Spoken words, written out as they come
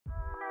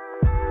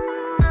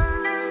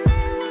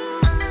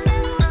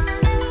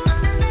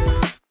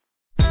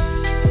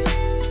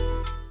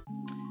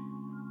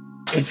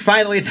It's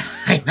finally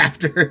time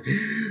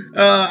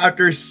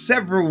after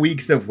several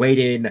weeks of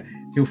waiting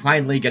to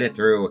finally get it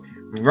through.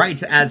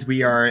 Right as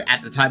we are,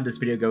 at the time this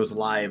video goes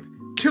live,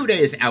 2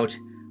 days out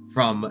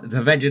from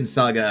the Thunder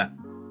Saga,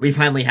 we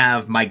finally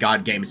have my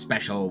God Game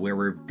special, where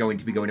we're going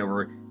to be going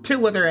over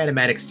 2 other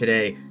animatics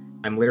today.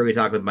 I'm literally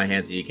talking with my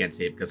hands and you can't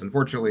see it, because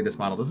unfortunately this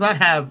model does not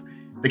have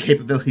the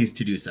capabilities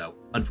to do so,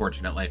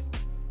 unfortunately.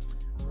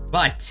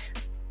 But,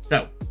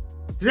 so,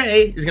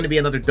 today is going to be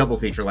another double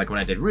feature like when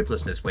I did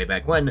Ruthlessness way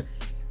back when,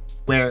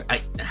 where,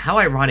 how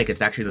ironic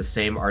it's actually the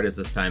same artist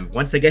this time.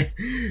 Once again,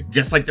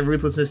 just like the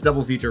Ruthlessness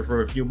double feature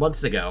from a few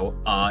months ago,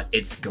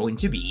 it's going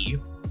to be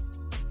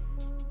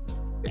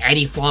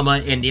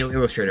Anniflamma and Neal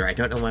Illustrator. I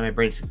don't know why my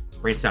brain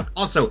stopped.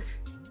 Also,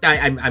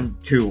 I'm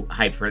too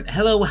hyped for it.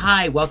 Hello,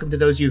 hi, welcome to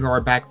those of you who are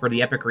back for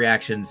the epic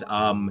reactions.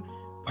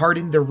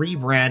 Pardon the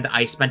rebrand,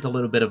 I spent a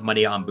little bit of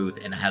money on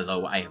Booth, and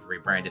hello, I have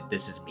rebranded.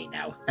 This is me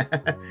now.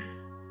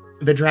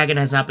 The dragon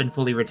has not been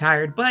fully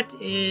retired, but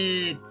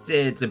it's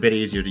a bit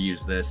easier to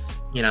use this.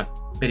 You know,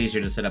 a bit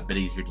easier to set up, a bit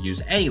easier to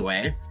use.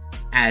 Anyway,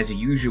 as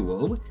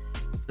usual,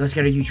 let's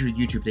get our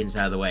YouTube things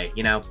out of the way,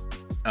 you know?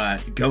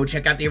 Go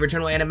check out the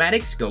original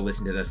animatics, go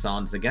listen to the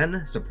songs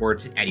again, support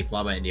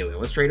Anniflamma and Neal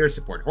Illustrator,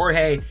 support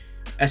Jorge,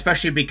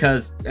 especially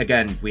because,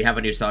 again, we have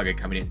a new saga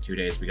coming in 2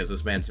 days because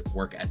this man's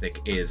work ethic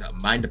is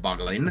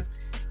mind-boggling.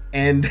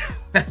 And,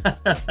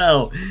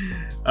 oh,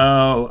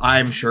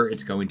 I'm sure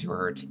it's going to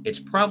hurt. It's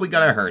probably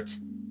gonna hurt.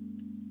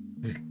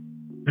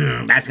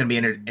 That's gonna be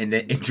an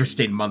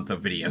interesting month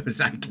of videos,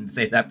 I can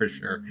say that for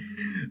sure.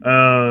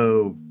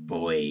 Oh,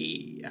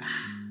 boy.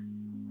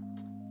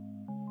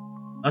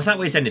 Let's not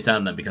waste any time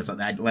on them, because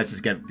let's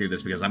just get through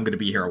this, because I'm gonna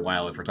be here a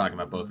while if we're talking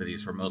about both of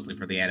these, mostly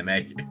for the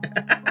anime.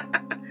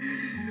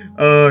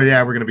 Oh,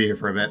 yeah, we're gonna be here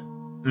for a bit.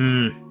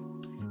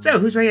 So,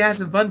 who's ready to have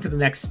some fun for the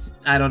next,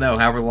 I don't know,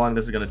 however long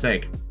this is gonna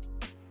take?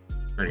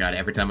 Oh god,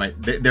 every time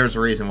there's a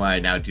reason why I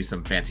now do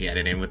some fancy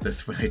editing with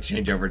this when I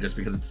change over, just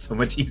because it's so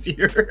much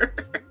easier.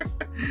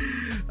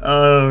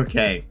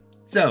 Okay,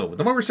 so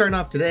the one we're starting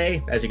off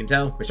today, as you can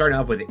tell, we're starting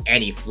off with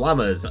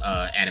Anniflamma's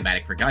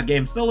animatic for God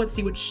Game, so let's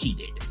see what she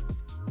did.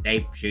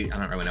 They, she, I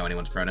don't really know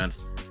anyone's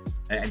pronouns.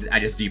 I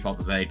just default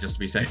to they, just to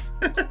be safe.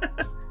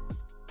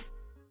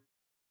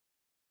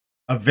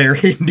 A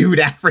very nude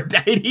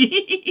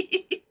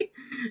Aphrodite.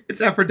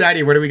 It's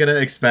Aphrodite, what are we gonna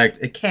expect?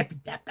 It can't be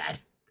that bad.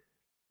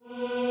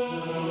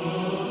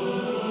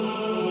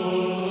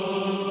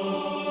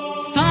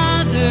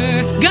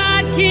 Father,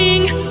 God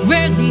King,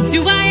 rarely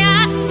do I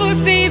ask for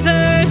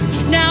favors.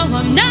 Now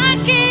I'm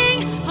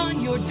knocking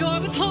on your door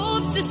with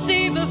hopes to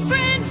save a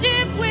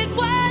friendship with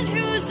one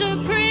who's a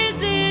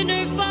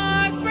prisoner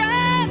far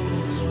from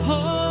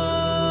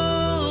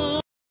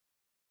home.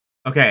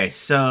 Okay,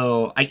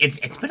 so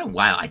it's been a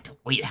while.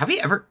 Wait, have we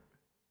ever?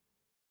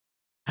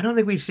 I don't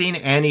think we've seen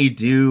Annie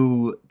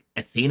do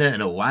Athena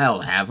in a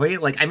while, have we?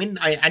 Like, I mean,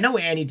 I know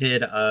Annie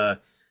did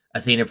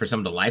Athena for some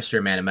of the live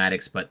stream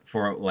animatics, but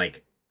for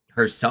like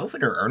herself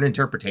and her own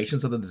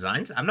interpretations of the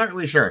designs, I'm not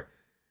really sure.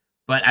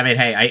 But I mean,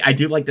 hey, I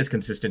do like this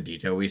consistent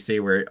detail we see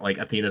where like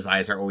Athena's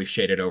eyes are always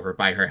shaded over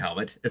by her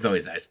helmet. It's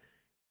always nice.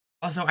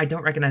 Also, I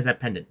don't recognize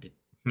that pendant.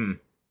 I'm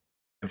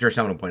sure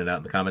someone will point it out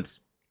in the comments.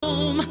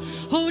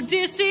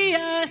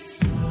 Odysseus.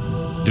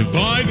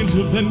 Divine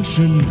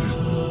intervention.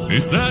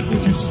 Is that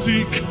what you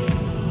seek?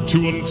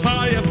 To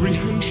untie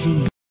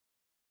apprehension.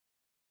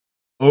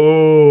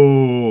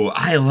 Oh,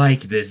 I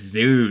like this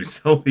Zeus.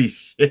 Holy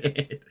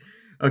shit.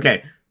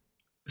 Okay,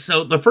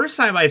 so the first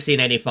time I've seen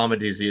Anniflamma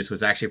do Zeus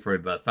was actually for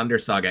the Thunder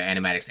Saga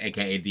animatics,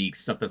 aka the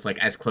stuff that's like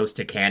as close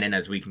to canon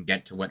as we can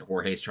get to what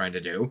Jorge's trying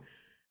to do.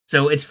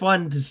 So it's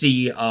fun to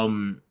see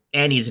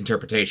Annie's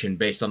interpretation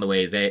based on the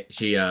way that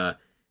she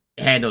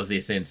handles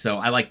these things. So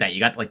I like that. You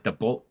got like the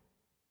bull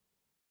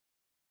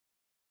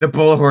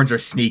horns are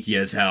sneaky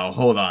as hell.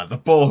 Hold on. The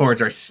bull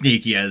horns are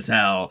sneaky as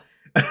hell.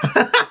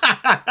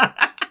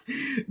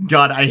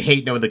 God, I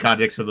hate knowing the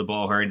context for the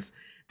bull horns.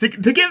 To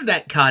give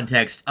that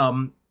context,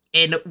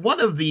 in one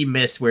of the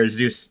myths where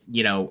Zeus,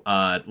 you know,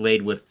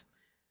 laid with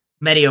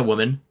many a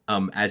woman,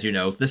 as you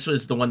know, this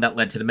was the one that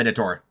led to the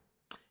Minotaur.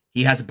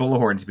 He has bull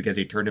horns because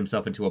he turned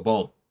himself into a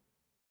bull.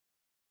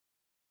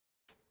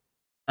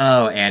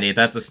 Oh, Annie,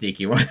 that's a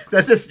sneaky one.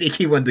 That's a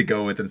sneaky one to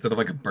go with instead of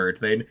like a bird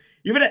thing.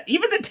 Even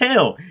the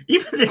tail.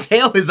 Even the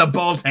tail is a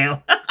bull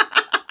tail.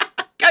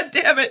 God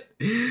damn it.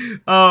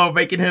 Oh,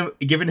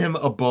 giving him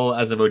a bull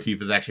as a motif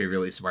is actually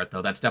really smart,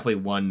 though. That's definitely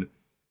one.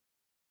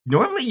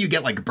 Normally you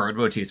get like bird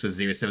motifs with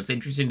Zeus, so it's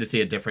interesting to see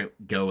a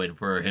different go in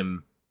for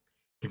him.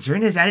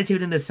 Considering his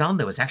attitude in this song,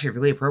 though, it's actually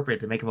really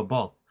appropriate to make him a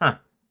bull. Huh.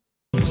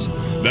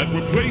 That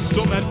were placed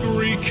on that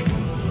Greek.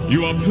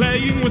 You are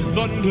playing with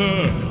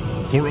thunder.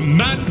 For a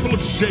man full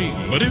of shame,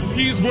 but if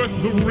he's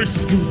worth the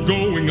risk of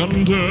going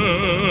under,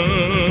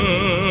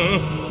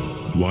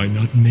 why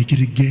not make it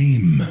a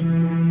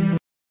game?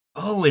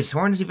 Oh, his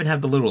horns even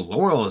have the little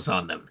laurels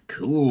on them.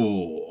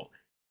 Cool.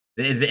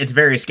 It's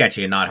very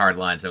sketchy and not hard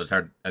lines, so it's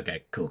hard.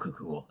 Okay,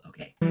 cool.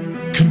 Okay.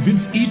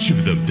 Convince each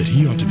of them that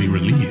he ought to be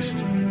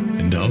released,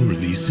 and I'll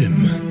release him.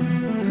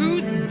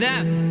 Who's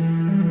them?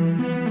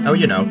 Oh,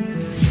 you know.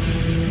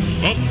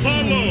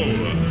 Apollo!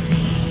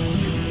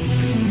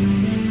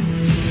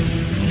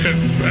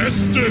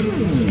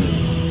 Hephaestus!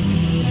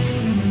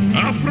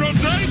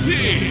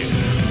 Aphrodite!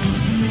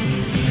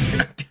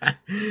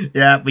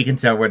 Yeah, we can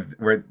tell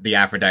where the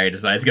Aphrodite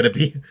design is going to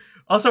be.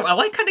 Also, I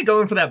like kind of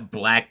going for that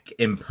black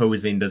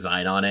imposing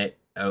design on it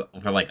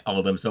for like all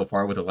of them so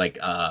far with like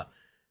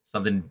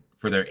something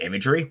for their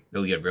imagery.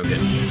 Really good, real good.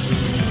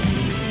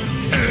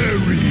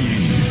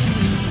 Ares!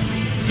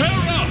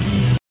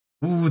 Hera!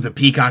 Ooh, the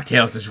peacock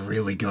tails is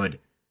really good.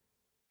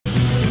 Or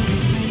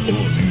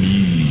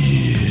me.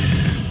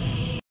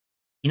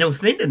 You know,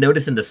 thing to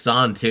notice in the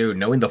song too,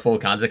 knowing the full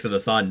context of the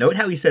song, note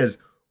how he says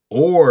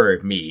or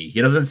me.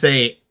 He doesn't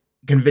say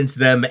convince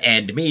them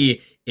and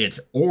me, it's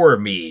or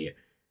me.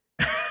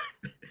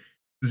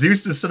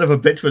 Zeus, the son of a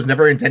bitch, was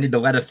never intended to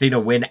let Athena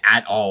win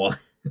at all.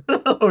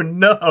 Oh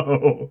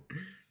no.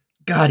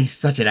 God, he's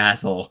such an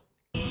asshole.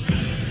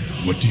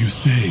 What do you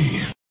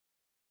say?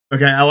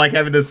 Okay, I like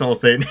having this whole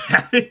thing.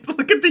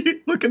 Look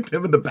at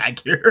them in the back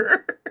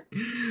here.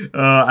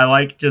 I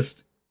like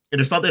just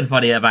there's something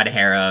funny about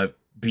Hera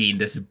being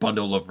this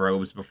bundle of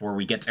robes before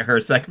we get to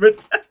her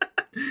segment.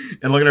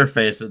 And look at her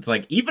face. It's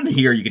like even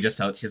here you can just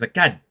tell she's like,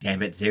 God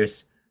damn it,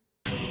 Zeus.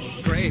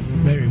 Great.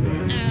 Very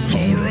well.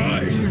 All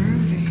right.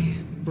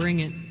 Bring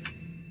it.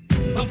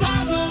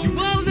 Apollo! You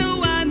all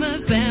know I'm a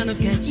fan of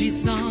catchy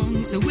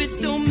songs. So with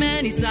so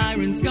many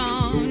sirens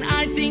gone,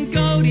 I think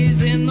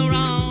Cody's in the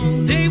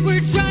wrong. They were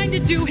trying to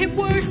do him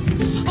worse.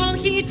 All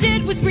he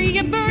did was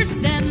reimburse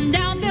them.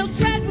 Now they'll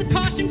tread with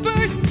caution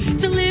first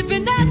to live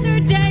another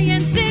day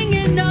and sing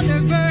another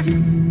verse.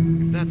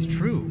 If that's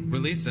true,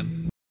 release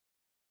him.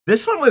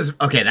 This one was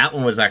okay. That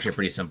one was actually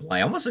pretty simple.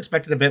 I almost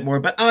expected a bit more,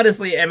 but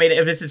honestly, I mean,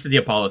 if this is the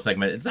Apollo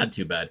segment, it's not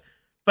too bad.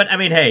 But I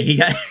mean, hey, he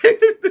got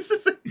this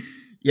is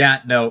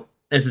yeah, no,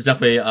 this is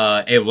definitely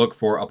a look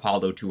for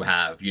Apollo to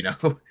have. You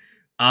know,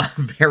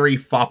 very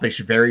foppish,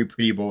 very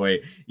pretty boy.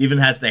 Even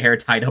has the hair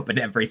tied up and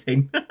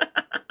everything.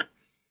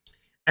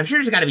 I'm sure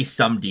there's got to be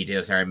some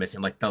details that I'm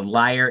missing, like the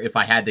lyre. If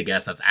I had to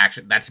guess,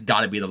 that's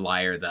got to be the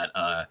lyre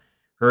that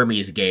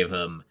Hermes gave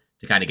him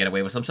to kind of get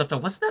away with some stuff. Though,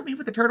 wasn't that made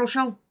with the turtle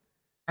shell?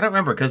 I don't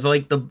remember, because,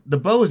 like, the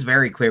bows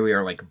very clearly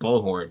are, like,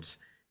 bullhorns.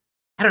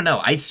 I don't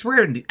know. I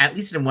swear, at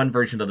least in one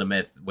version of the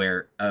myth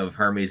of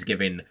Hermes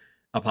giving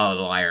Apollo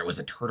the lyre, it was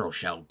a turtle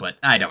shell, but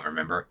I don't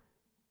remember.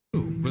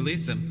 Ooh,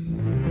 release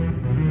him.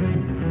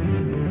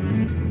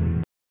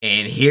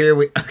 And here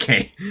we...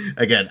 Okay,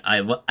 again, I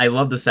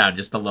love the sound,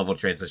 just the level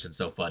transition,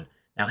 so fun.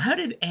 Now, how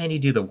did Annie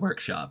do the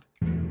workshop?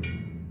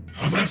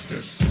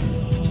 Hephaestus!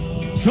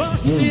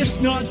 Justice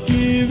not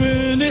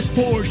given is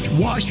forced.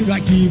 Why should I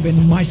give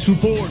in my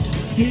support?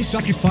 He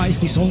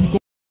sacrificed his own.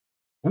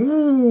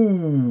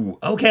 Ooh,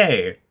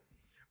 okay.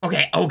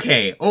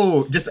 Okay.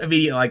 Oh, just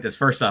immediately like this.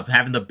 First off,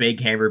 having the big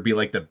hammer be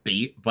like the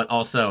beat, but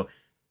also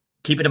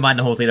keeping in mind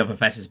the whole thing of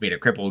Hephaestus being a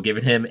cripple,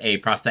 giving him a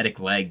prosthetic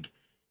leg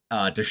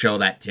to show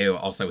that too.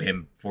 Also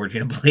him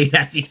forging a blade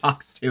as he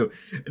talks too.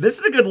 This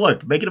is a good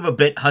look, making him a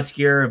bit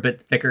huskier, a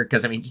bit thicker,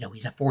 because I mean, you know,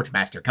 he's a forge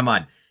master. Come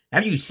on.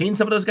 Have you seen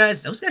some of those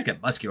guys? Those guys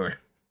get muscular.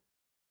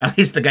 At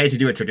least the guys who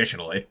do it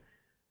traditionally.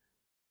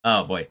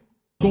 Oh boy.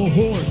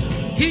 Cohort.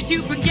 Did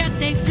you forget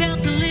they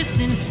failed to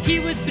listen? He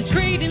was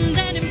betrayed and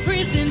then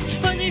imprisoned.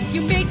 But if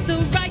you make the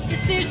right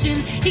decision,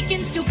 he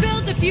can still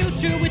build a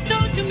future with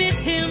those who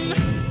miss him.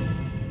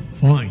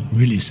 Fine,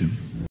 release him.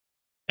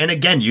 And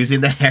again,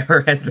 using the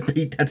hammer as the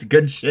beat, that's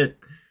good shit.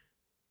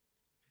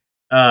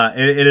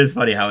 It is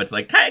funny how it's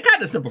like kind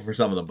of simple for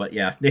some of them, but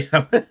yeah, you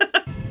know.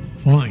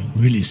 Fine,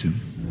 release him.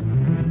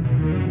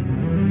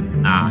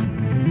 Ah.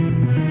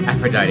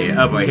 Aphrodite.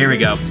 Oh boy, here we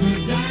go.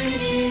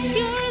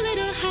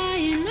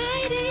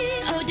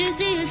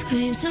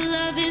 Claims to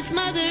love his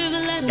mother, but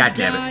let God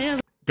damn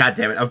it. God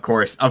damn it. Of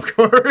course. A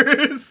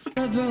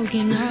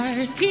broken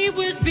heart. He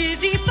was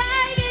busy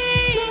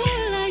fighting.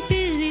 More like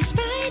busy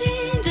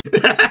spiting.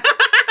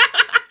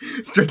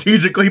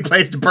 Strategically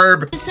placed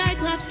burb. The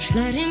Cyclops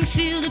let him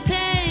feel the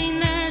pain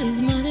that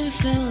his mother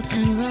felt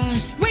and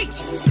wrought. Wait!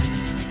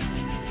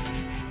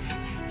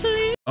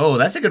 Oh,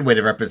 that's a good way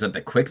to represent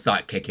the quick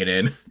thought kicking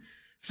in.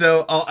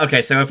 So,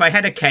 okay, so if I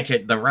had to catch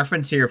it, the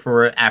reference here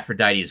for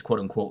Aphrodite's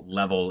quote-unquote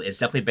level is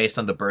definitely based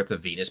on the Birth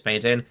of Venus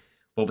painting,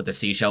 but with the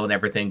seashell and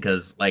everything,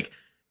 because, like,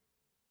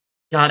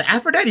 God,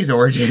 Aphrodite's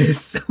origin is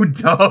so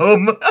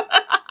dumb.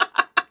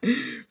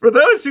 For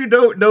those who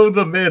don't know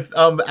the myth,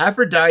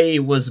 Aphrodite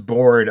was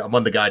born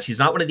among the gods. She's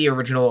not one of the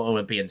original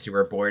Olympians who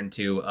were born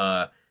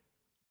to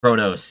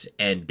Kronos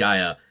and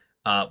Gaia.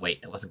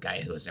 Wait, it wasn't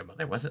Gaia who was their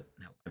mother, was it?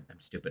 No, I'm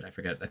stupid, I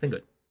forgot. I think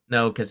it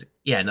No, because,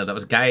 yeah, no, that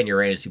was Gaia and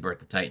Uranus who birthed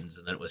the Titans,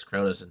 and then it was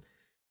Kronos, and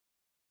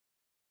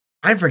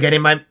I'm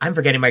forgetting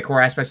my core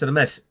aspects of the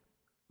myth.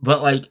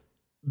 But, like,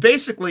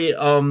 basically,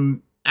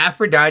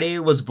 Aphrodite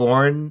was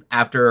born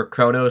after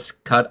Kronos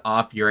cut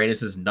off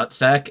Uranus's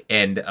nutsack,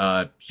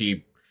 and,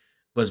 she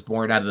was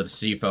born out of the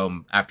sea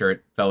foam after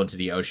it fell into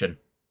the ocean.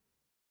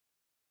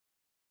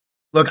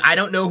 Look, I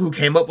don't know who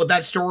came up with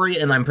that story,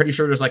 and I'm pretty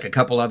sure there's like a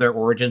couple other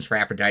origins for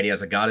Aphrodite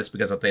as a goddess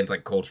because of things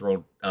like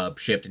cultural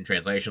shift and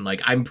translation. Like,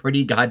 I'm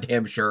pretty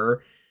goddamn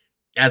sure,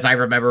 as I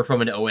remember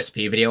from an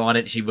OSP video on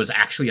it, she was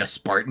actually a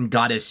Spartan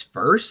goddess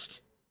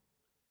first.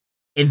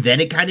 And then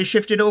it kind of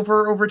shifted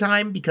over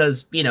time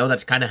because, you know,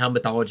 that's kind of how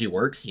mythology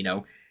works. You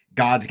know,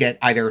 gods get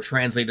either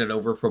translated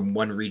over from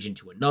one region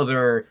to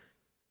another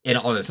and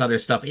all this other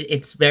stuff.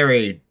 It's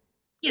very...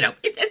 You know,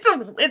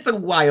 it's a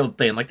wild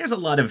thing. Like, there's a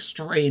lot of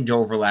strange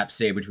overlaps,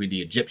 say, between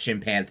the Egyptian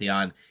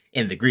pantheon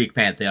and the Greek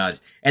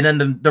pantheons. And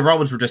then the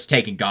Romans were just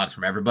taking gods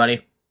from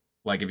everybody.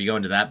 Like, if you go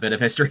into that bit of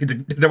history,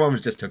 the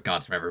Romans just took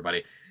gods from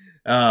everybody.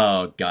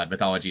 Oh, God,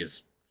 mythology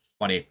is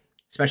funny.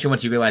 Especially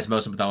once you realize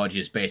most of mythology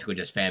is basically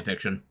just fan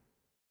fiction.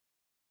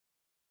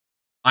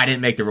 I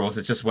didn't make the rules,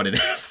 it's just what it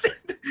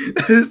is.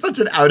 That is such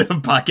an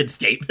out-of-pocket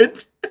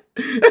statement.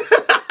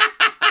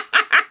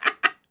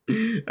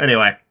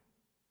 Anyway.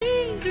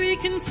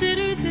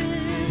 Reconsider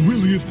this.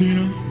 Really,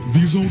 Athena?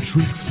 These old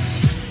tricks?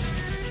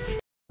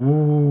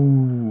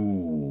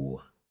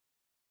 Ooh.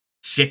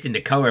 Shifting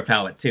the color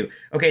palette, too.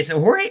 Okay, so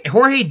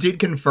Jorge did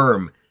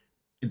confirm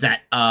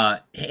that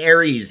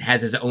Ares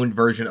has his own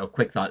version of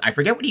Quick Thought. I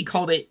forget what he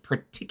called it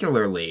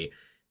particularly,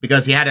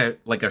 because he had a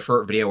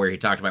short video where he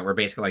talked about where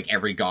basically like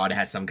every god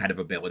has some kind of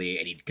ability,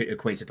 and he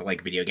equates it to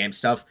like video game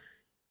stuff.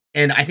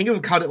 And I think it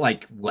would call it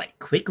like, what,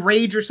 Quick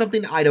Rage or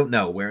something? I don't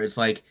know, where it's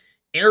like,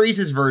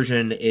 Ares'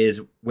 version is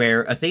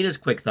where Athena's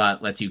Quick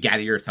Thought lets you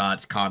gather your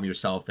thoughts, calm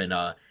yourself, and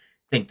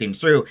think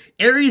things through.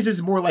 Ares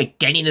is more like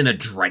getting an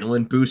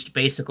adrenaline boost,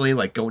 basically,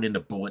 like going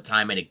into bullet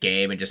time in a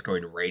game and just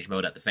going to rage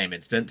mode at the same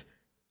instant.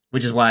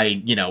 Which is why,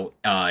 you know,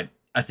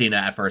 Athena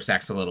at first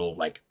acts a little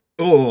like,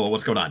 oh,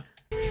 what's going on?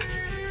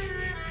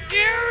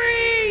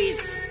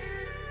 Ares!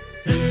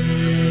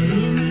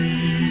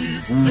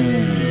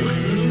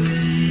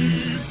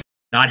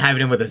 Not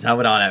having him with his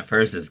helmet on at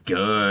first is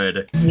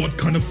good. What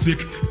kind of sick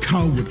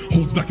coward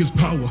holds back his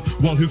power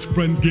while his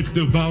friends get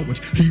devoured?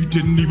 He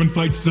didn't even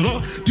fight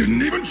Scylla,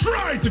 didn't even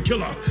try to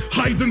kill her.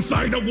 Hides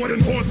inside a wooden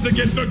horse to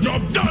get the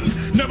job done.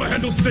 Never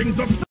handles things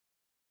the...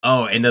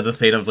 Oh, into the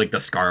state of like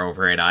the scar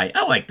over an eye.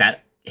 I like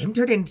that. Him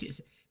turned into...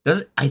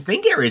 I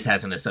think Ares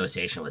has an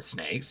association with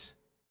snakes.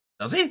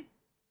 Does he?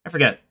 I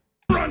forget.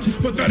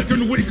 Pathetic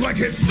and weak like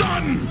his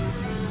son!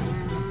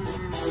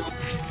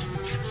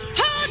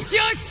 Hold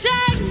your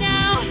tongue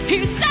now!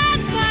 Here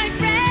stands my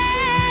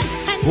friend!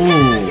 And Ooh.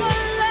 tell your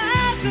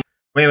love...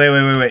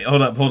 Wait.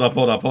 Hold up.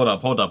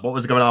 What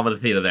was going on with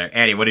Athena there?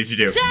 Annie, what did you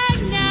do?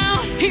 Tongue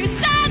now! Here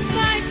stands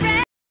my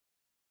friend!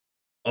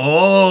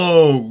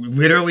 Oh,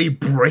 literally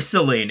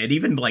bristling. And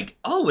even like,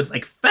 oh, it's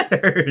like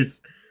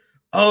feathers.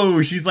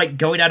 Oh, she's like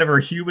going out of her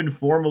human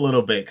form a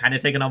little bit. Kind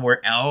of taking on more...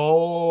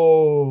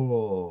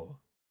 Oh,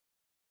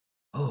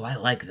 I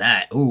like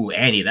that. Ooh,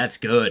 Annie, that's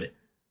good.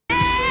 And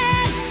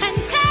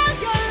tell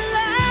your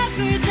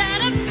lover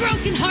that a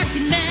broken heart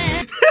can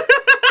mend.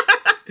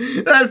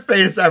 That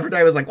face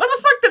Aphrodite was like, what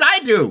the fuck did I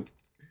do?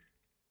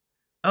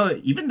 Oh,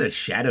 even the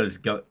shadows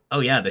go... Oh,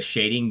 yeah, the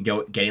shading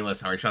getting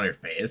less harsh on her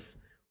face.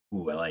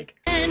 Ooh, I like.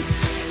 And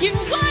you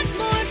want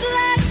more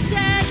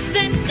bloodshed,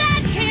 then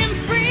set him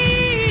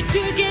free.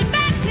 To get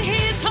back to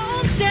his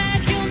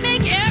homestead, he'll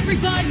make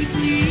everybody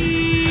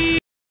bleed.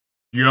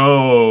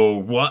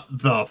 Yo, what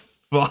the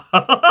fuck?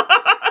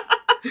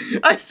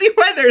 I see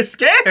why they're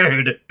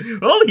scared.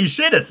 Holy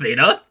shit,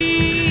 Athena.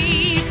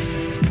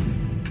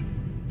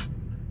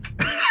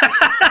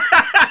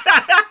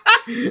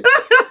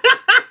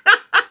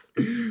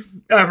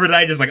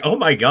 Aphrodite just like, oh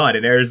my god,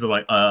 and Ares is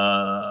like,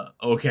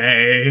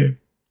 okay.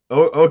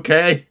 Oh,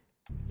 okay.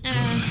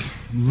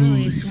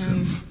 Release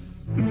him.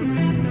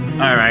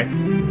 Alright,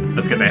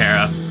 let's get the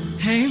Hera.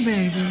 Hey,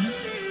 baby.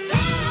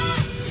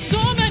 So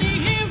many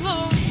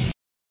heroes.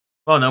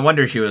 Well, no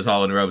wonder she was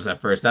all in robes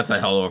at first. That's a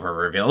hell of a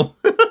reveal.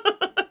 So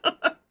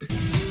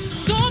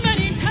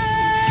many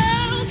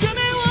tales. Give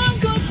me one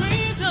good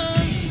reason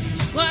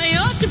why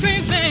you should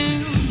be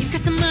vain. He's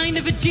got the mind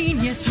of a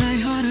genius,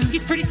 lighthearted.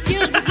 He's pretty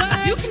skilled with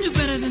words. You can do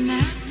better than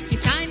that.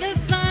 He's kind of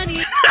funny.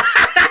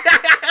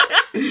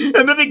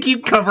 And then they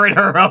keep covering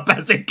her up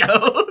as it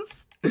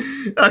goes.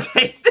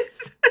 Okay,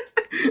 this...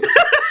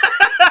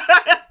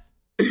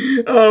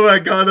 Oh my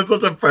god, that's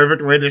such a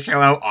perfect way to show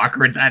how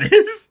awkward that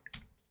is.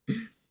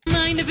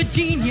 Mind of a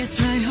genius,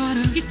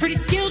 lighthearted. He's pretty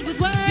skilled with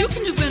words. You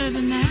can do better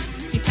than that.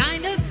 He's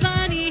kind of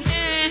funny.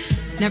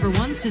 Never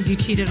once has he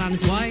cheated on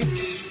his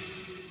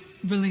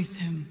wife. Release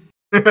him.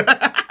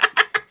 I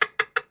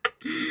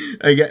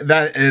get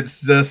that.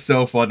 It's just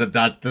so fun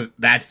that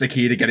that's the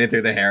key to getting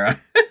through the Hera.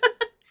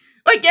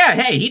 Like, yeah,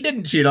 hey, he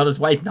didn't cheat on his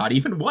wife, not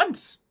even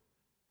once.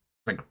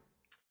 Like,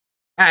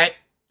 alright.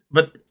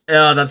 But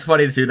that's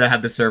funny too, to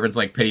have the servants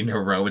like pitting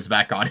her robes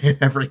back on and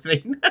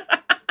everything.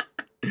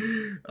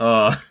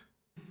 Alright.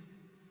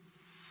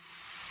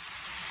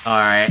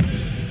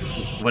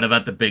 What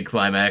about the big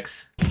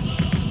climax?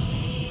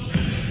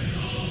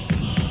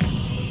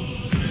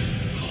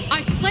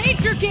 I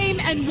played your game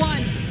and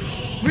won.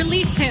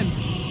 Release him.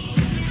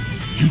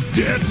 You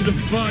dare to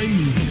defy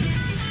me,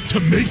 to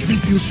make me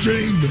feel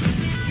shame.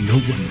 No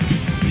one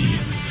beats me.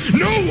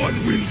 No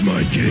one wins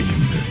my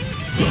game.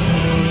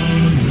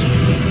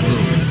 Thunder,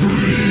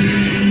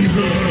 bring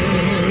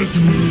her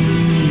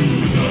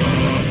through the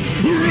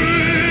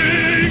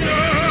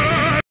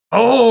ringer.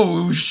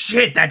 Oh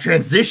shit, that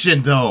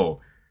transition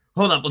though.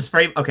 Hold up, let's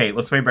frame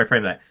by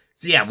frame that.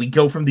 So yeah, we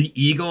go from the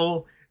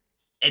eagle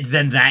and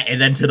then that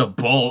and then to the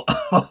bull.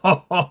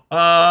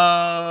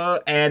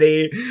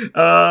 Annie,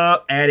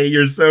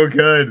 you're so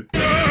good.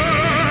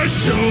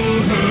 Show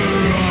her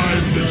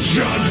I'm the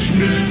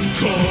judgment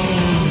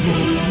call, the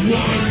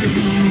one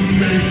who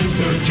makes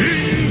the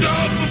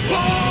kingdom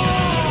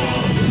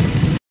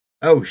fall.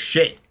 Oh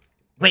shit.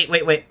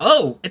 Wait.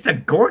 Oh, it's a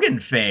Gorgon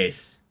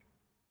face.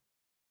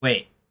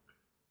 Wait.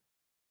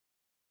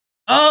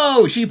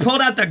 Oh, she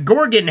pulled out the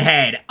Gorgon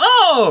head.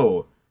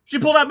 Oh, she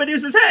pulled out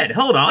Medusa's head.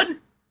 Hold on.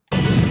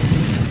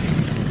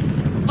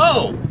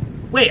 Oh,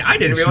 wait, I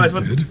didn't realize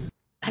what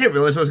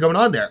was going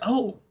on there.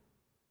 Oh,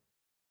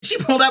 she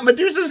pulled out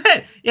Medusa's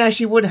head. Yeah,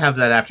 she would have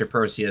that after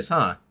Perseus,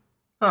 huh?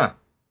 Huh.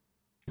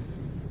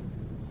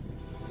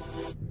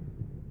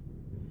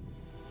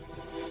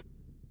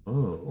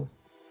 Oh.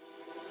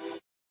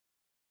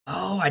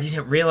 Oh, I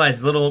didn't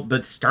realize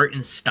the start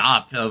and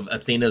stop of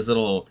Athena's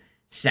little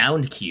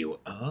sound cue.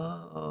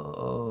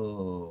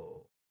 Oh.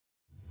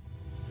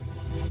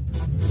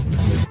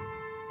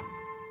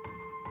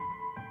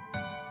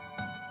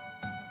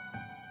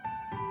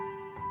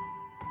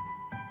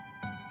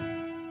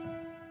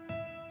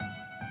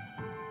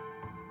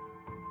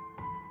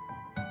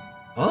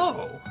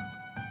 Oh.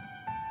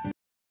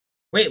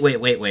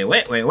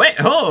 Wait.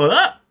 Hold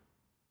up.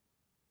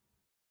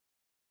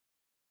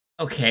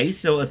 Okay,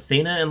 so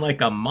Athena in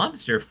like a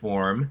monster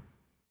form.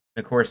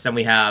 Of course, then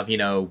we have, you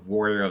know,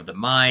 Warrior of the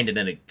Mind, and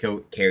then it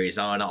carries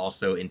on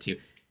also into...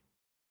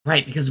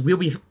 Right, because we'll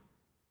be...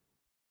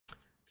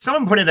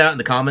 Someone pointed out in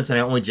the comments, and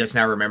I only just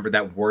now remembered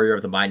that Warrior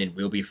of the Mind and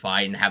We'll Be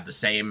Fine have the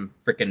same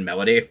freaking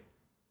melody.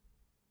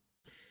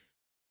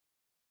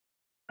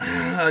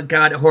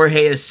 God,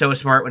 Jorge is so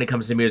smart when it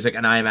comes to music,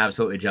 and I am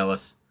absolutely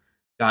jealous.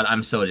 God,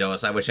 I'm so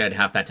jealous. I wish I had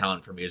half that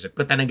talent for music.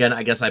 But then again,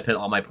 I guess I put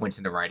all my points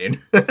into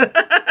writing.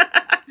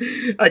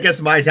 I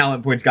guess my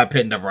talent points got put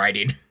into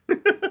writing.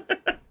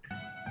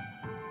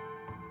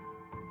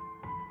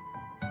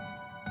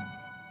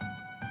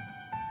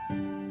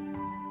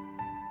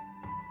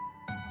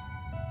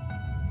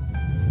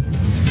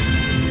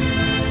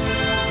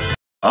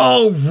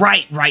 Oh,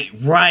 right.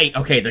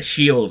 Okay, the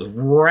shield.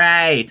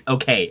 Right.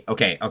 Okay.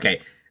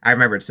 I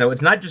remembered. So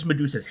it's not just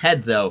Medusa's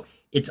head, though.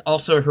 It's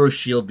also her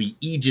shield, the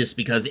Aegis,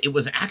 because it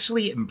was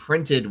actually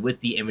imprinted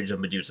with the image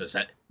of Medusa's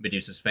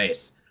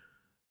face.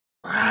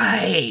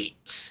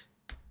 Right.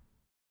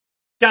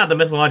 God, the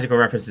mythological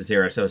references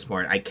here are so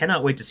smart. I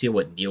cannot wait to see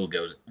what Neal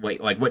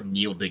what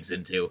Neal digs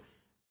into,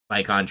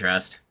 by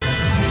contrast.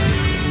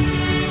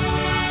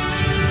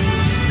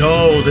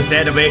 No, this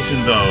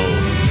animation,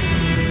 though.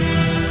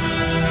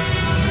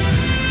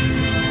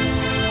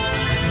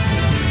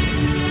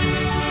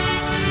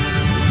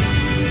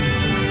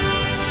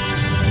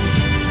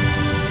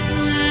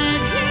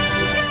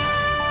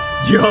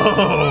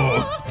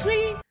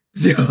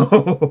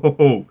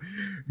 Yo,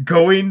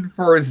 going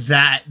for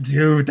that,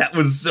 dude, that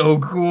was so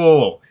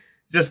cool.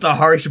 Just the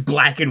harsh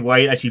black and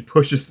white as she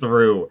pushes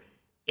through.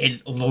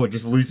 And, Lord,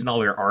 just losing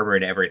all her armor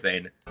and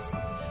everything.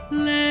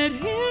 Let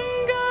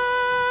him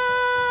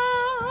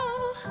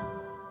go.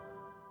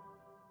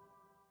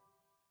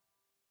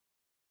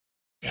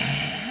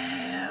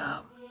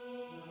 Damn.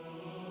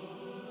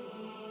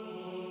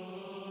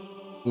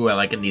 Ooh, I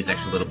like in these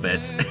extra little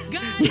bits.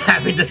 You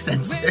having to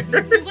censor.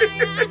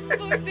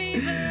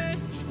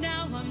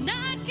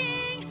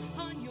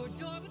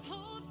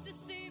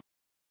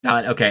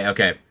 God,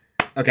 okay.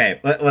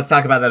 Let's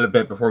talk about that a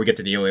bit before we get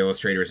to Neal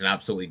Illustrators and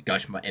absolutely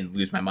gush and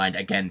lose my mind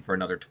again for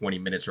another 20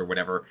 minutes or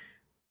whatever.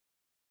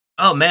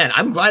 Oh man,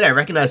 I'm glad I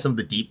recognized some of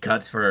the deep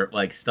cuts for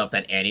like stuff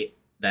that Annie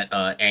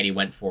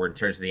went for in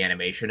terms of the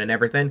animation and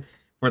everything.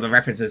 For the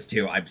references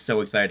too, I'm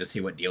so excited to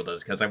see what Neal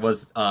does because I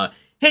was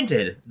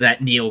hinted that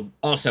Neal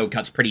also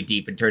cuts pretty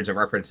deep in terms of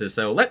references.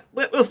 So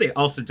we'll see.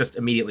 Also, just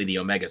immediately the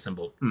Omega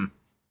symbol.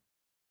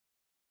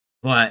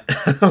 But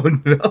oh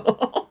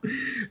no.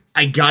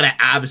 I gotta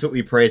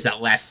absolutely praise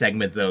that last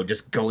segment, though.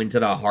 Just going to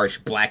the harsh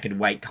black and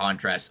white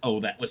contrast.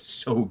 Oh, that was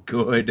so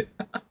good.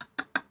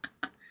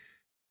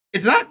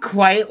 It's not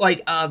quite like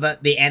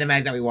the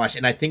animatic that we watched,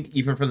 and I think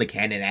even from the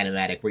canon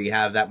animatic, where you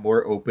have that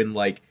more open,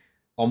 like,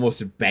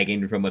 almost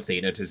begging from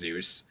Athena to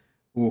Zeus.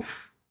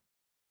 Oof.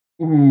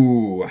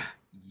 Ooh.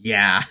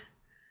 Yeah.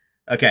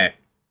 Okay.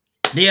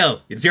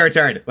 Neal, it's your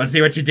turn. Let's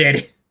see what you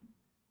did.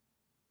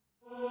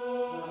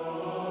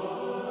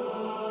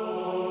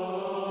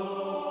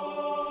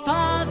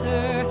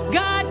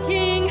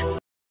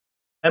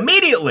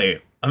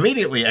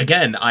 Immediately,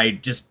 again, I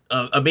just,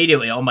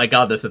 immediately, oh my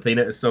god, this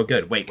Athena is so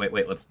good. Wait,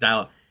 let's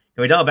dial,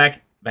 can we dial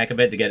back a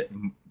bit to get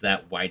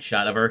that wide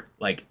shot of her?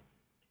 Like,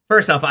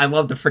 first off, I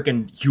love the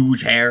freaking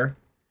huge hair.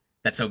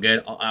 That's so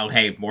good. Oh,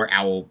 hey, more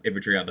owl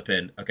imagery on the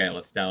pin. Okay,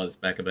 let's dial this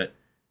back a bit.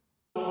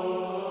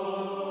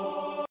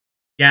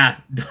 Yeah,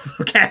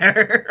 look at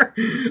her.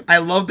 I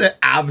love the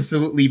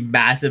absolutely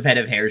massive head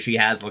of hair she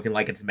has, looking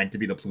like it's meant to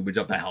be the plumage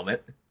of the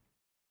helmet.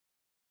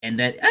 And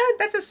then,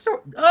 that's a sword.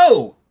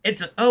 Oh,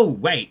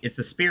 wait, it's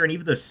a spear, and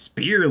even the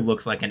spear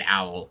looks like an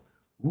owl.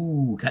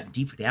 Ooh, cutting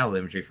deep with the owl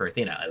imagery for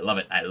Athena. I love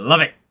it. I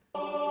love it.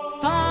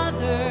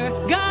 Father,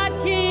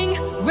 God King,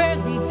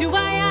 rarely do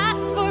I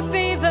ask for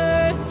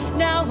favors.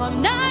 Now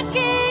I'm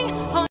knocking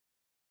on.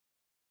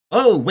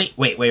 Oh, wait.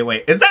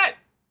 Is that?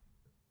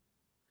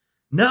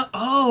 No,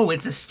 oh,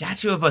 it's a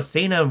statue of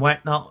Athena and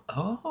whatnot.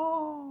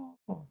 Oh,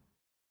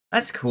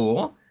 that's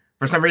cool.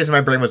 For some reason,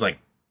 my brain was like,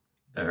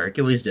 the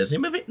Hercules Disney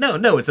movie?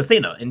 No, it's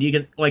Athena, and you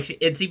can, like,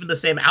 it's even the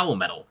same owl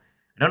metal.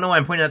 I don't know why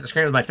I'm pointing out the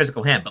screen with my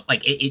physical hand, but,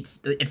 like, it's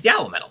the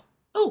owl metal.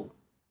 Oh,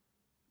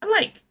 I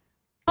like.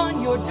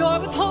 On your door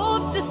with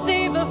hopes to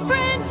save a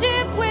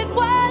friendship with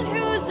one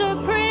who's a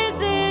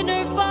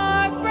prisoner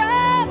far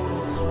from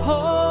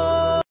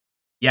home.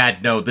 Yeah,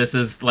 no, this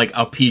is, like,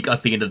 a peak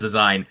Athena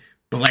design.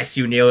 Bless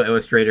you, Neal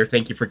Illustrator.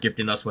 Thank you for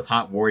gifting us with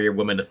hot warrior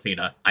woman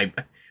Athena. I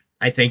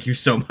thank you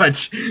so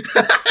much.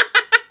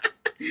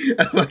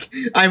 Look,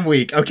 I'm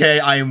weak, okay?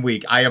 I am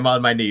weak. I am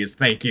on my knees.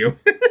 Thank you.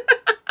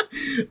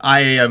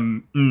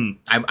 I'm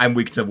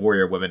weak to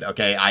warrior women,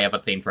 okay? I have a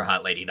thing for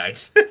hot lady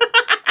nights.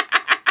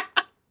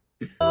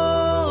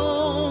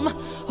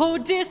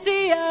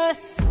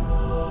 Odysseus.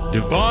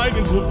 Divine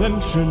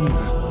intervention.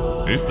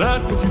 Is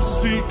that what you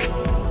seek?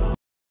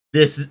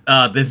 This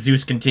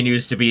Zeus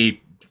continues to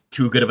be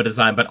too good of a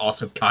design, but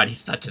also, God,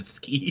 he's such a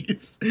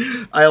skis.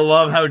 I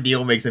love how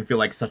Neal makes him feel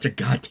like such a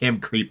goddamn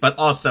creep, but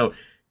also,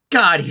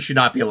 God, he should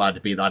not be allowed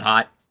to be that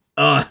hot.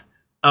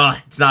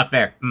 It's not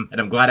fair,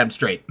 and I'm glad I'm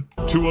straight.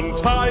 To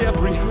untie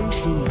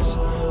apprehensions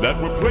that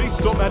were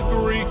placed on that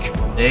Greek.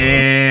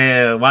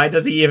 Why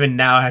does he even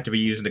now have to be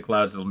using the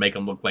clouds to make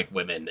him look like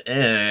women?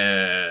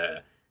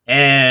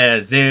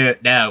 Zeus.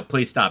 No,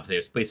 please stop,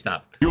 Zeus. Please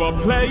stop. You are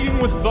playing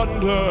with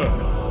thunder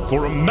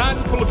for a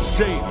man full of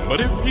shame,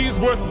 but if he's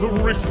worth the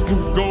risk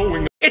of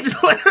going...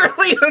 It's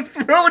literally a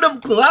throne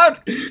of cloud.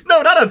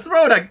 No, not a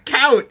throne, a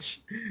couch.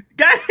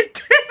 God damn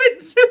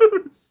it,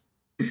 Zeus.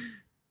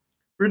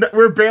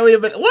 We're barely a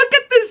bit. Look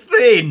at this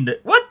thing.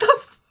 What the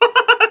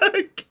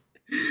fuck?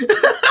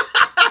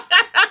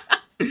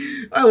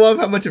 I love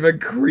how much of a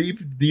creep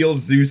Neal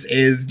Zeus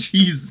is.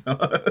 Jesus.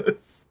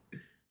 The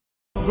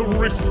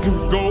risk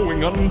of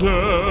going under.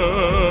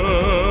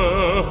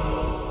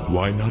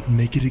 Why not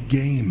make it a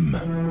game?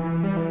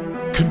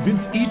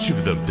 Convince each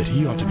of them that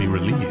he ought to be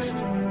released,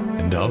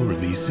 and I'll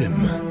release him.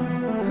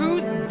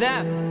 Who's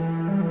them?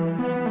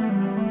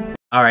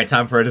 All right,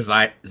 time for a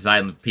design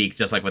peak,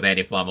 just like with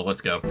Anniflamma.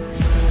 Let's go.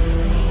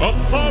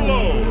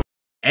 Apollo!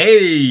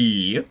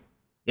 Hey!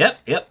 Yep.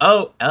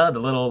 Oh, the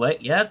little,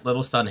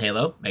 little sun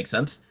halo. Makes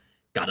sense.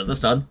 God of the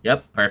sun.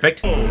 Yep,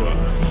 perfect.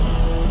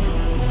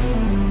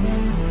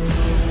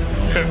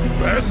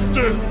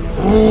 Hephaestus!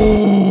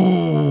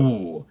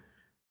 Ooh!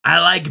 I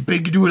like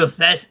big dude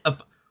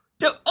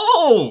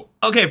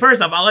okay,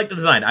 first off, I like the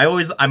design.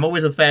 I'm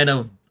always a fan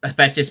of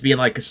Hephaestus being,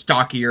 like,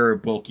 stockier or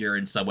bulkier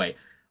in some way.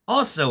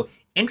 Also,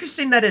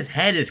 interesting that his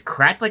head is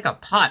cracked like a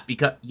pot,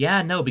 because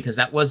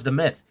that was the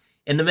myth.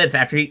 In the myth,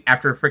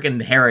 after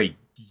freaking Hera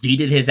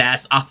yeeted his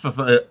ass off of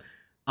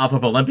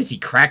Olympus, he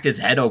cracked his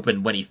head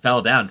open when he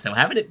fell down. So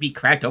having it be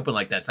cracked open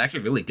like that's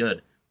actually really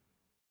good.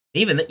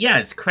 Even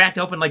it's cracked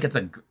open like it's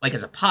a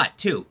pot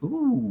too.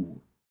 Ooh,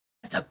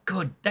 that's a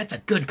good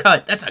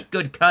cut. That's a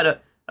good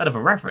cut out of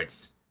a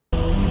reference.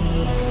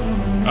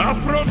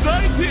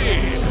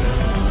 Aphrodite.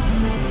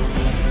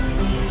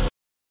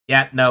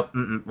 Yeah, no,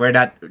 we're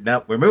not.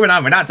 No, we're moving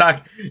on. We're not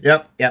talking.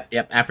 Yep.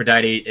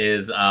 Aphrodite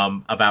is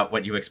about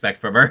what you expect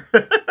from her.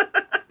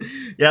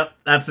 Yep,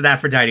 that's an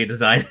Aphrodite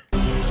design.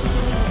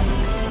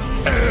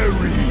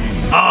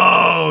 Ares.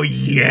 Oh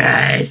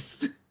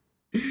yes.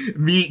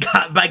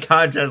 By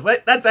contrast,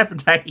 that's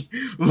Aphrodite.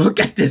 Look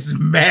at this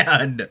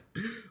man.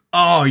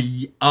 Oh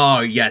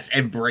yes,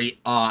 I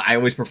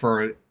always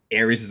prefer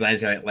Ares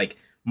designs, like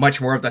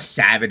much more of the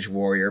savage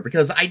warrior,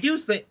 because I do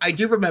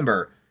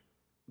remember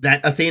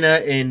that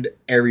Athena and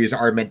Ares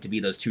are meant to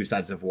be those two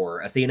sides of war.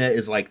 Athena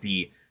is like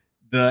the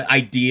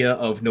idea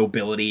of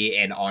nobility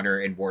and honor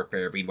in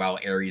warfare, meanwhile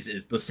Ares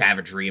is the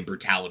savagery and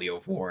brutality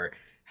of war.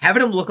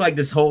 Having him look like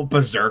this whole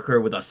berserker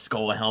with a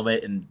skull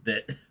helmet and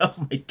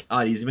oh my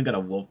god, he's even got a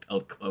wolf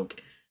pelt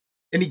cloak.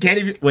 And he can't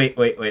even, wait,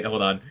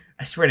 hold on.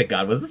 I swear to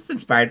God, was this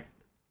inspired?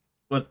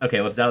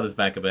 Okay, let's dial this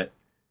back a bit.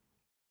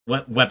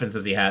 What weapons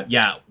does he have?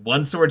 Yeah,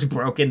 one sword's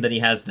broken, then he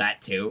has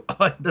that too.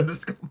 Oh, then the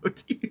skull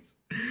motifs.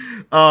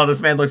 Oh,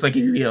 this man looks like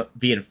he could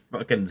be in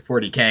fucking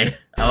 40K.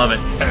 I love it.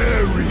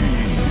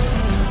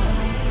 Ares.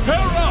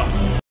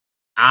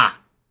 Hera.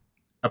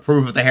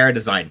 Approve of the Hera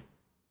design.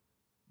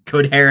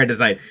 Good Hera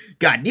design.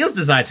 God, Neal's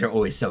designs are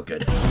always so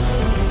good.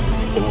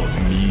 Or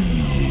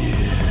me.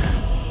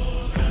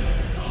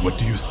 What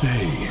do you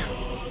say?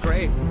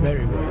 Great.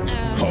 Very well.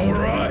 All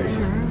right.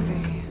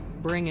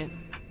 Bring it.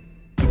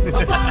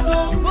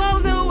 Apollo. You all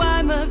know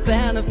I'm a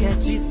fan of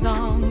catchy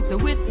songs, so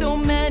with so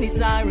many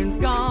sirens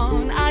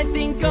gone, I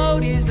think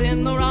Cody's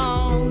in the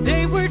wrong.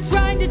 They were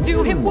trying to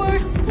do him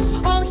worse.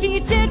 All he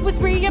did was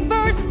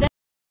reimburse them.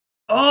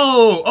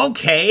 Oh,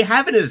 okay.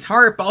 Having his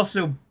harp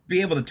also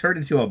be able to turn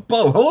into a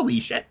bow. Holy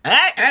shit.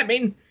 I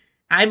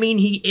mean,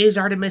 he is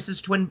Artemis's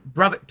twin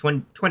brother,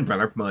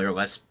 more or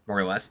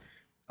less.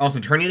 Also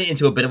turning it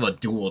into a bit of a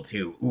duel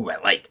too. Ooh,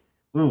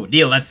 Ooh,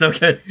 Neal, that's so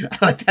good. I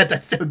like that.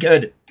 That's so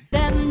good.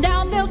 Them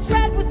down, they'll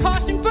tread with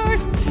caution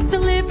first to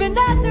live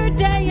another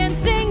day and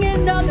sing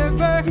another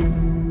verse.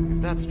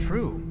 If that's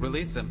true,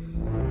 release him.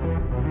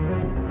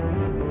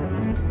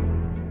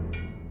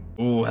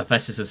 Ooh,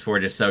 Hephaestus'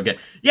 Forge is so good.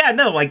 Yeah,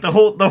 no, like the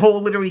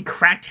whole literally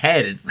cracked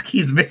head. It's like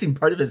he's missing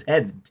part of his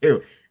head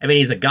too. I mean,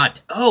 he's a god.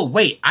 Oh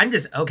wait, I'm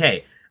just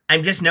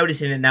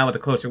noticing it now with a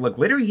closer look.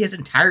 Literally, his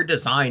entire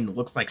design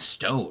looks like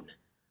stone.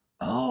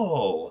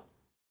 Oh.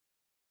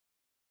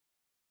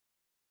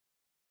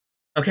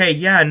 Okay,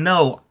 yeah,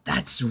 no,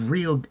 that's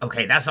real.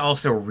 Okay, that's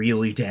also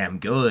really damn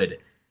good.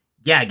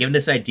 Yeah, given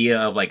this idea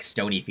of like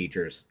stony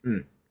features.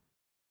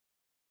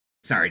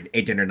 Sorry,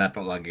 ate dinner not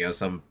that long ago.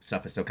 Some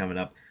stuff is still coming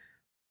up.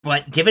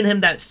 But giving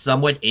him that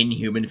somewhat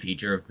inhuman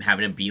feature of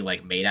having him be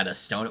like made out of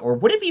stone, or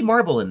would it be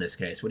marble in this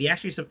case? Would he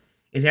actually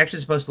is he actually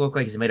supposed to look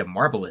like he's made of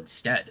marble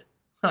instead?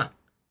 Huh?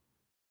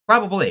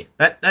 Probably.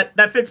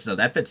 That fits though.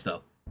 That fits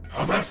though.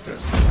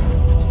 Hephaestus.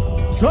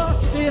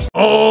 Trust is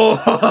Oh,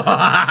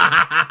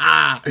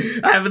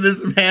 having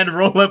this man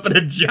roll up in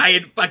a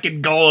giant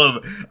fucking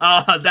golem.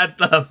 Oh, that's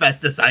the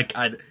Hephaestus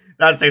icon.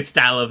 That's the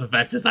style of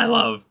Hephaestus I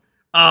love.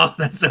 Oh,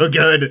 that's so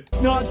good.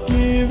 not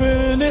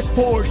given his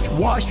force.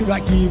 Why should I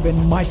give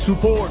him my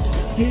support?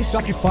 He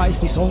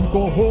sacrificed his own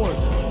cohort.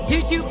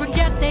 Did you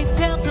forget they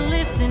failed to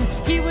listen?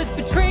 He was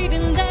betrayed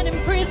and then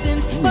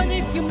imprisoned. But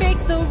if you make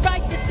the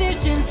right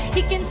decision,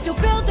 he can still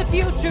build a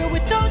future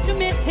with those who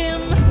miss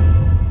him.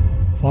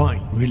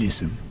 Fine, release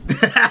him.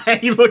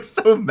 He looks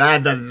so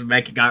mad that his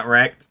mech got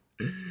wrecked.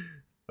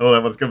 Oh,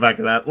 let's go back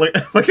to that. Look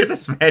at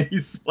this man.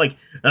 He's like,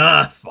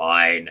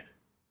 fine.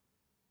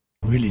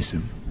 Release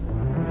him.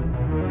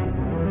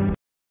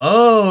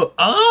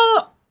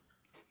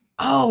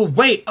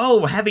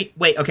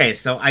 Wait. Okay,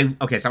 so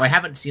I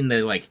haven't seen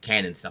the like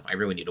canon stuff. I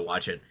really need to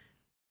watch it.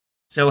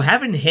 So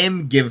having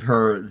him give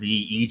her the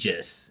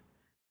Aegis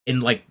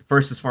in like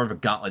first as form of a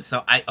gauntlet.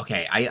 So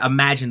I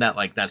imagine that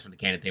like that's from the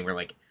canon thing where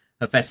like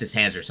Hephaestus'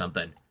 hands or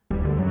something.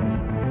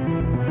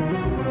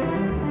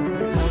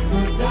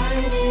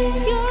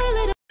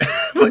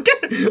 look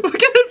at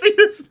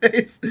Athena's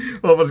face.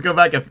 Well, let's go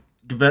back a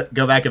bit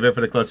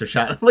for the closer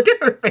shot. Look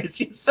at her face.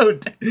 She's so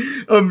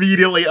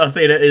immediately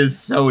Athena is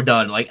so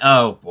done. Like,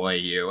 oh boy,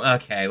 you.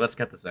 Okay, let's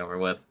get this over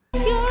with.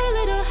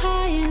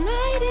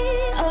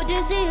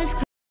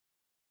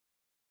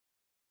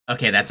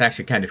 Okay, that's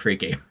actually kind of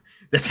freaky.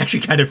 That's actually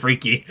kind of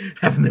freaky,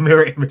 having the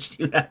mirror image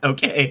do that,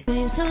 okay.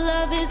 Claims to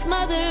love his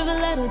mother, but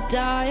let her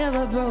die of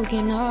a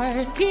broken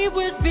heart. He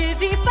was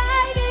busy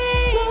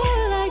fighting,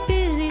 more like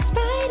busy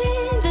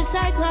spiting. The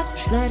Cyclops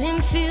let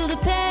him feel the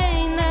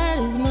pain that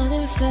his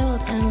mother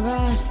felt and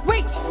wrought.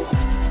 Wait!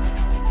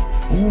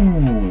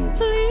 Ooh.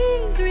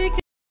 Please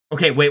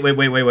Okay,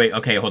 wait.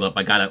 Okay, hold up.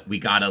 We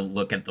gotta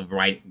look at the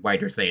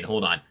wider thing.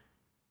 Hold on.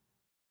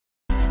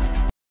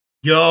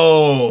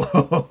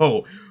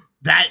 Yo!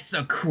 That's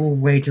a cool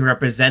way to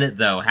represent it,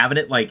 though. Having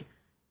it like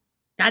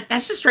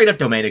that's just straight up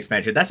domain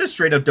expansion. That's just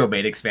straight up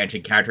domain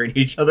expansion countering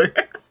each other.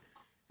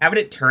 Having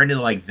it turn into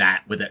like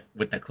that with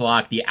the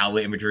clock, the owl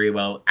imagery.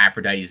 Well,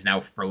 Aphrodite is now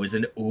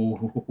frozen.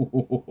 Ooh,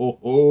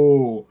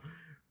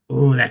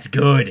 that's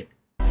good.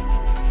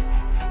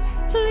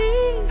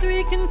 Please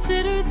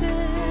reconsider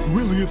this.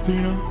 Really,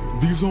 Athena?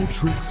 These old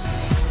tricks?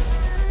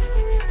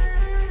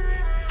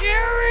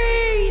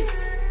 Ares!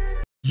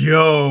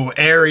 Yo,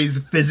 Ares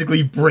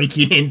physically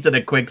breaking into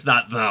the quick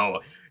thought,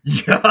 though.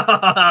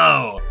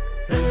 Yo!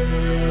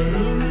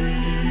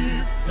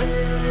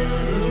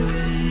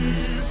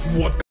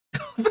 What?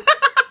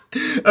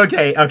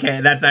 Okay,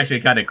 that's actually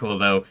kind of cool,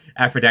 though.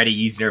 Aphrodite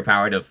using her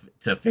power to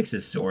fix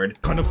his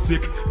sword. Kind of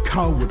sick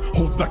coward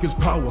holds back his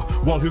power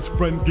while his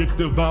friends get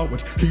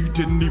devoured. He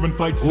didn't even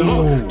fight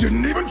Scylla,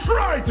 didn't even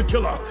try to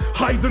kill her.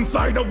 Hides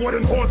inside a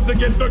wooden horse to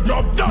get the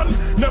job done.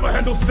 Never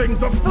handles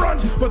things up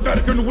front,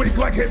 pathetic and weak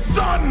like his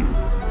son.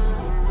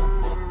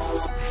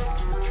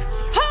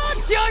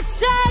 Hold your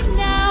tongue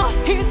now,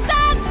 here's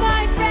some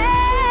my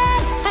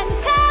friend, and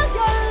tell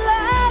your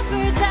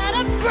lover that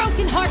a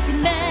broken heart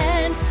can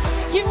mend.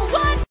 You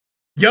want.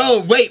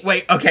 Yo, wait.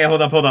 Okay,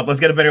 hold up. Let's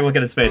get a better look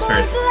at his face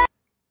first.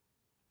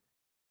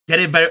 Get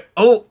it better.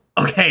 Oh,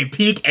 okay.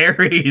 Peak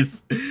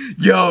Ares.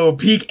 Yo,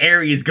 peak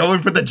Ares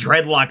going for the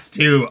dreadlocks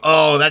too.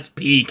 Oh, that's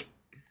peak.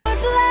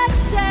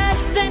 Bloodshed,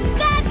 then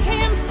set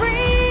him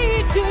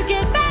free to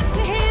get back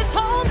to his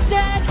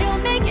homestead. He'll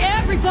make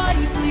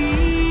everybody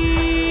bleed.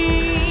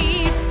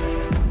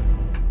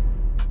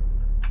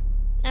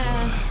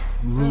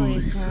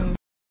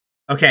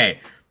 Okay.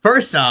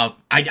 First off,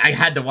 I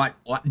had to watch,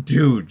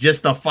 dude,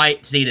 just the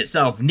fight scene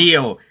itself.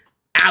 Neal,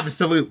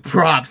 absolute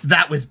props.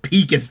 That was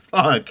peak as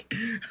fuck.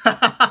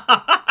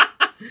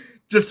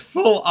 Just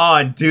full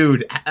on,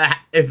 dude.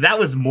 If that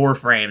was more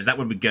frames, that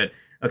would be good.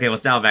 Okay,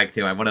 let's dial back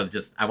to. I want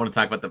to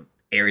talk about the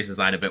Ares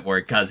design a bit more,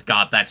 because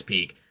God, that's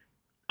peak.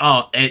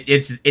 Oh,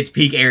 it's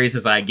peak Ares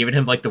design, giving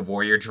him like the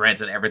warrior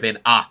dreads and everything.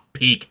 Ah,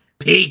 peak.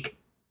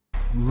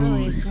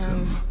 Release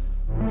him.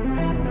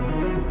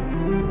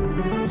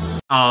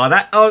 Oh,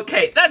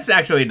 that's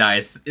actually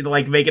nice.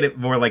 Like making it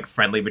more like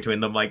friendly between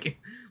them. Like,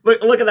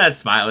 look at that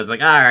smile. It's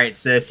like, all right,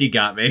 sis, you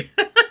got me.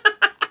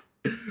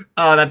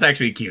 Oh, that's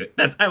actually cute.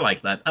 I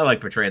like that. I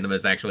like portraying them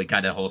as actually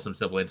kind of wholesome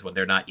siblings when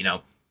they're not, you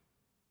know,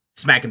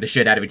 smacking the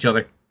shit out of each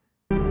other.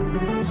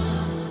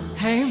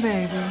 Hey,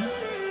 baby.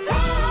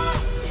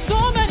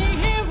 So many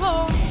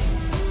heroes,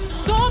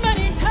 so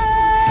many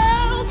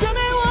tales. Give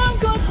me one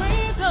good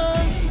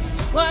reason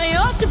why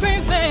you should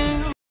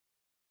prevail.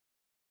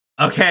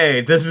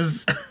 Okay, this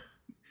is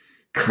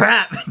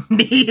crap,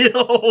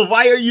 Neal.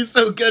 Why are you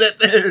so good at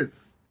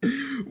this?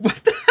 What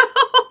the hell?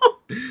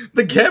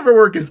 The camera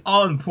work is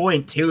on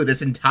point too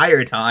this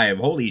entire time.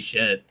 Holy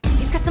shit.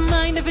 He's got the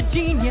mind of a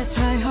genius,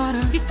 try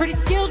harder. He's pretty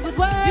skilled with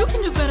words. You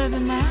can do better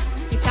than that.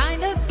 He's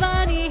kind of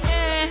funny.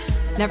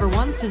 Never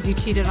once has he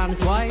cheated on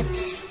his wife.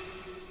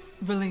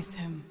 Release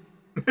him.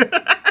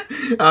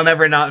 I'll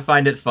never not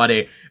find it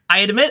funny. I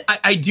admit,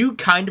 I do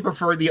kind of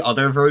prefer the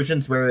other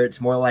versions where it's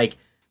more like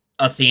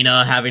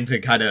Athena having to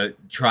kind of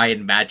try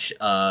and match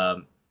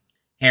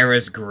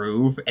Hera's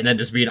groove and then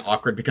just being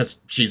awkward because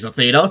she's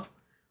Athena.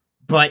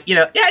 But, you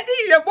know,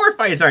 more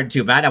fights aren't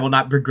too bad. I will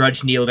not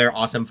begrudge Neal their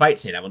awesome fight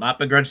scene. I will not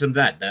begrudge them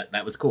that.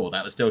 That was cool.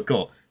 That was still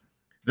cool.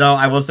 Though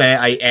I will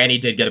say, Annie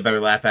did get a better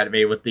laugh out of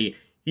me with the,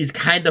 he's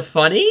kind of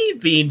funny,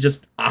 being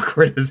just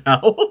awkward as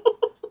hell.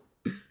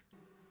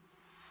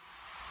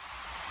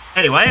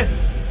 Anyway,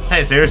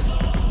 hey, Zeus.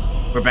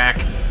 We're back.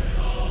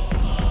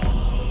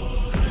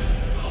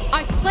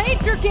 I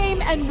played your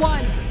game and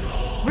won.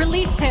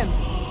 Release him.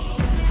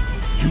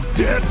 You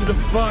dare to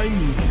defy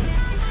me,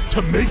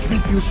 to make me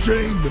feel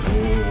shame.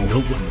 No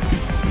one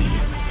beats me.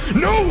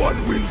 No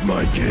one wins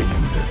my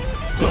game.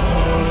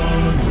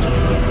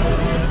 Thunder,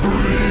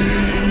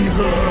 bring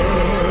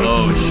her.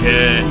 Oh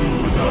shit.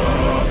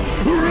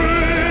 The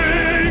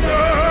ringer,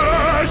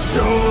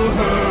 show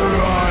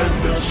her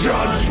I'm the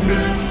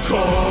judgment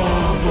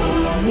call,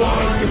 the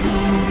one who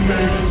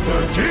makes the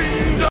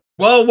kingdom.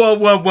 Whoa.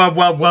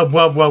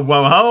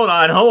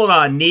 Hold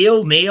on.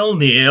 Neal.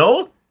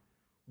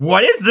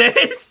 What is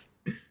this?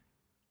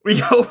 We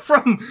go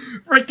from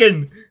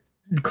freaking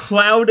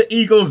Cloud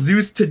Eagle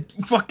Zeus to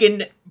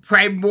fucking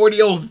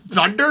Primordial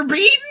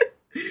Thunderbeam?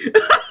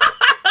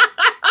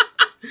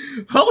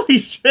 Holy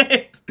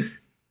shit.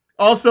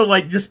 Also,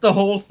 like, just the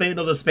whole thing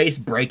of the space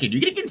breaking.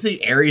 You can even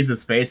see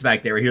Ares' face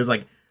back there where he was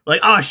like,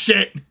 oh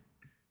shit.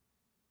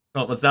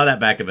 Oh, let's dial that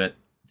back a bit.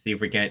 See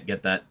if we can't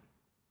get that.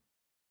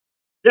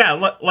 Yeah,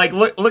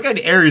 look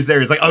at Ares there.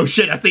 He's like, oh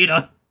shit,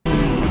 Athena. Okay,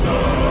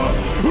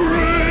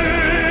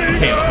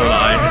 hold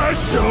on.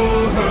 Show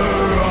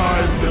her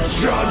I'm the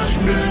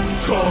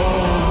judgment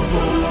call,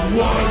 the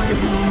one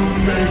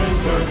who makes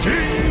the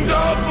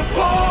kingdom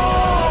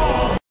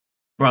fall.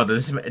 Bro,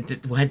 this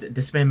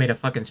man made a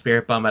fucking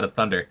spirit bomb out of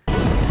thunder.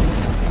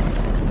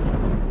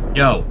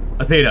 Yo,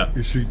 Athena.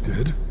 Is she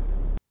dead?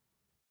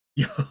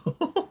 Yo.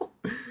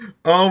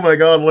 Oh my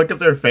god, look at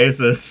their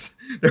faces.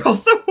 They're all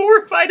so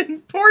horrified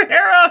and poor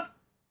Hera.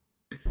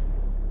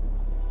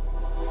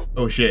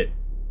 Oh shit.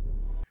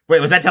 Wait,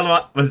 was that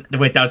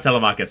Wait, that was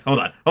Telemachus. Hold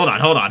on.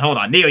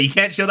 Neal, you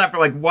can't show that for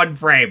like one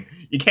frame.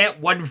 You can't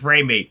one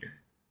frame me.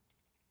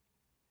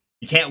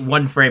 You can't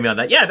one frame me on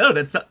that. Yeah, no,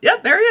 yeah,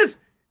 there he is.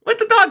 What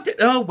the dog did?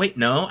 Oh, wait,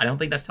 no, I don't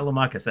think that's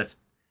Telemachus. That's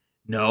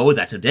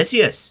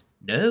Odysseus.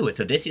 No, it's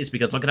Odysseus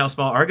because look at how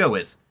small Argo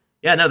is.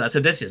 Yeah, no, that's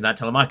Odysseus, not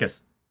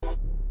Telemachus.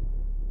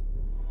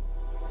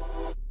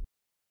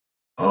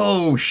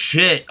 Oh,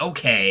 shit,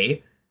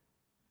 okay.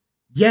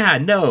 Yeah,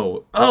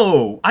 no.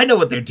 Oh, I know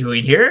what they're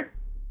doing here.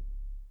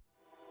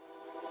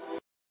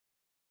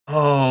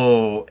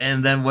 Oh,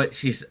 and then what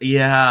she's...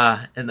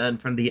 Yeah, and then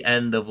from the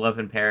end of Love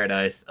in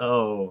Paradise.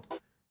 Oh.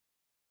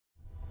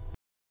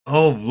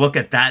 Oh, look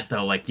at that,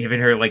 though. Like, giving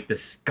her, like, the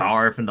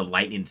scar from the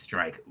lightning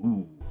strike.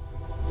 Ooh.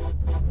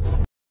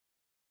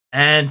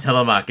 And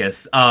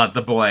Telemachus.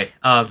 The boy.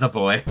 The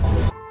boy.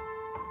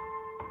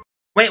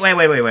 Wait.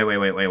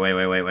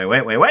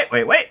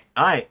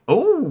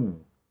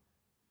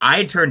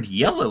 I turned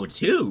yellow,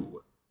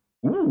 too.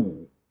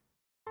 Ooh.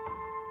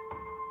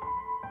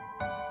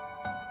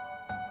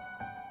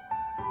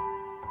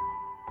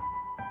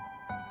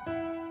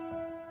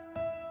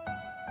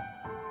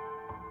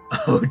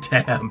 Oh,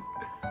 damn.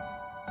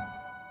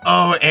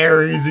 Oh,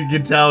 Ares, you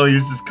can tell he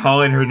was just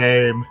calling her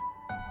name.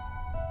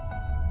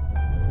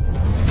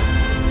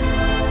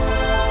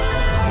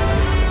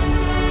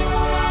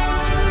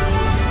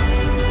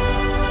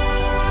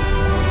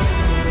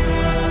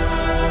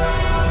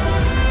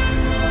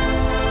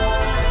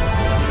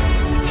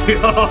 Yo!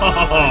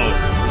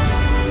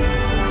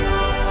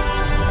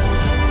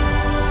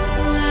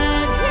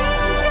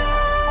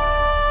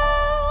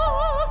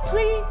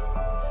 Please,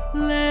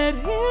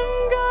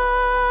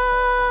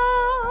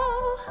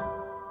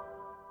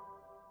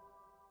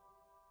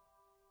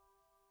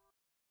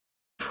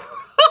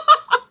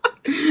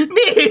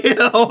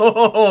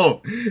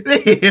 Neal!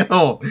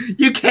 Neal!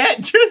 You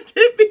can't just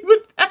hit me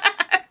with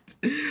that!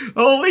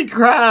 Holy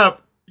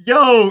crap!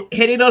 Yo,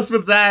 hitting us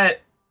with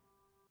that.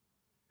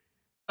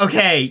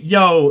 Okay,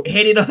 yo,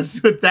 hitting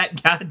us with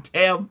that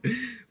goddamn,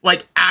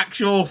 like,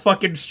 actual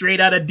fucking straight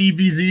out of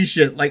DBZ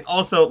shit. Like,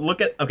 also,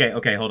 look at...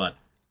 Okay, hold on.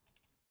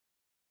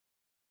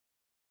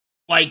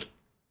 Like,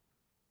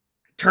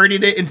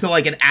 turning it into,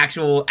 like, an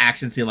actual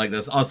action scene like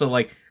this. Also,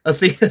 like,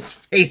 Athena's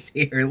face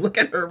here. Look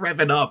at her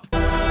revving up.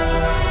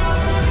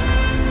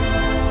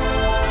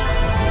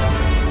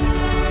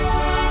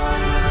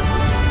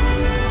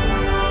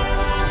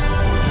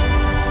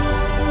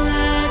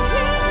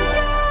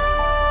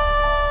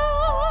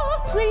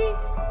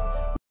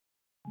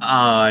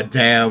 Ah,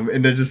 damn.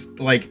 And they're just,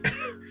 like...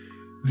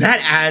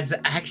 that adds...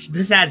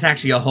 This adds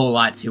actually a whole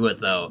lot to it,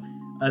 though.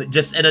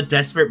 Just in a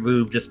desperate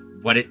move, just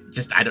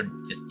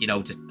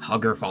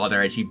hug her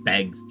father and she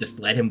begs, just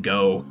let him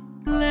go.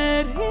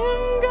 Let him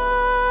go.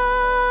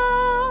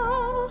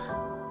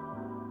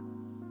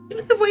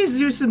 Even the way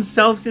Zeus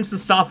himself seems to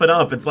soften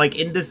up, it's like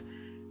in this...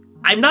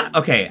 I'm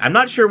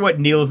not sure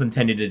what Neal's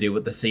intended to do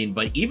with the scene,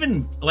 but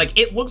even, like,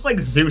 it looks like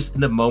Zeus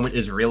in the moment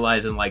is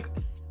realizing, like,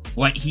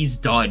 what he's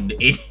done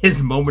in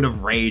his moment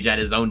of rage at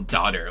his own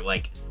daughter.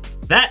 Like,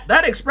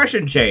 that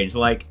expression change,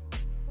 like,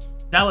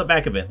 dial it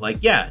back a bit. Like,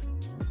 yeah.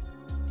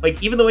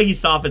 Like, even the way he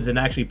softens and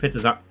actually puts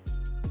his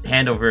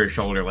hand over his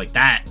shoulder, like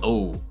that,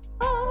 oh.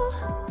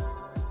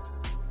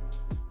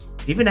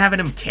 Even having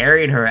him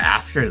carrying her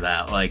after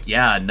that, like,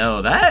 yeah,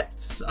 no,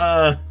 that's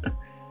a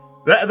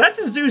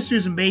Zeus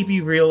who's maybe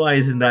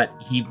realizing that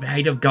he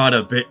might have gone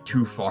a bit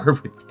too far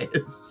with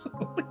this.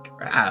 Holy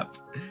crap.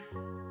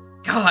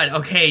 God,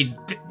 okay,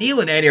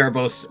 Neal and Annie were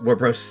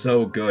both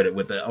so good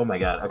with the, oh my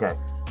god, okay.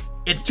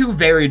 It's two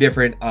very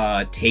different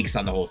takes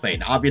on the whole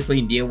thing.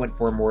 Obviously, Neal went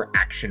for a more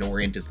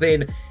action-oriented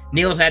thing.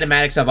 Neal's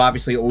animatics have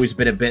obviously always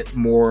been a bit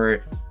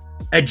more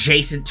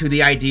adjacent to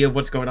the idea of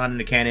what's going on in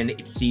the canon. If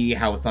you see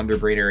how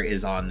Thunderbringer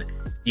is on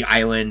the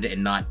island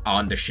and not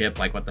on the ship,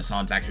 like what the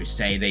songs actually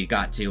say they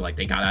got to, like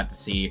they got out to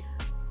sea.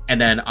 And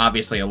then,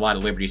 obviously, a lot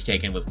of liberties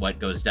taken with what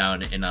goes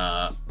down in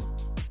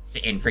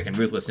freaking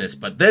Ruthlessness.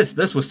 But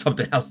this was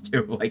something else,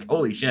 too. Like,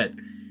 holy shit.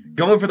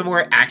 Going for the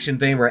more action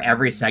thing where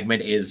every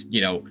segment is,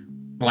 you know,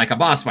 like a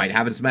boss fight,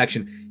 having some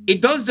action. It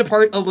does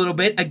depart a little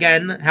bit.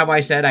 Again, how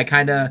I said, I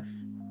kind of,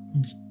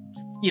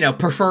 you know,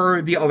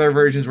 prefer the other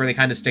versions where they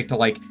kind of stick to,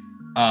 like,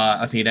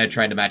 Athena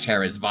trying to match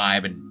Hera's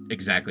vibe and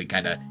exactly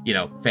kind of, you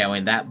know,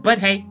 failing that. But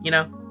hey, you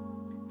know,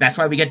 that's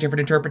why we get different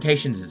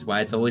interpretations. Is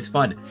why it's always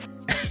fun.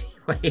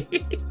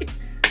 Anyway.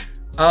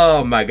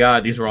 Oh my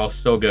god, these were all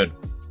so good.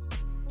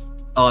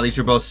 Oh, these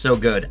were both so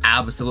good.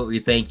 Absolutely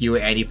thank you,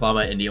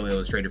 Anniflamma and Neal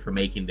Illustrator, for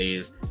making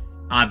these.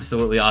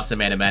 Absolutely awesome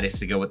animatics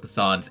to go with the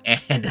songs.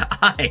 And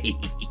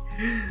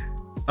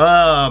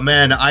oh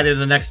man, either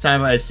the next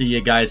time I see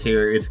you guys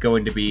here, it's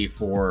going to be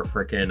for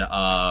frickin'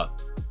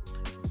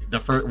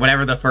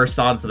 whatever the first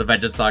songs of the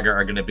Vengeance Saga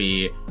are going to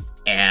be,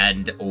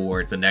 and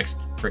or the next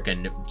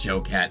frickin'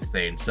 Joe Cat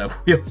thing. So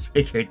we'll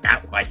figure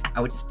that one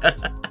out.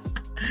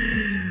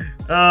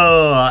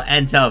 Oh,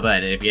 until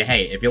then, if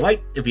you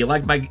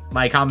like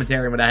my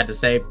commentary and what I had to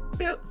say,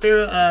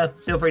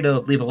 feel free to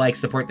leave a like,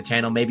 support the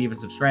channel, maybe even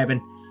subscribing.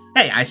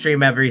 Hey, I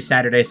stream every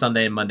Saturday,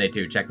 Sunday, and Monday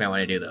too. Check me out when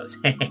I do those.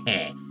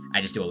 I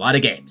just do a lot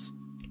of games.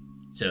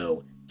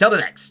 So, till the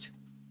next.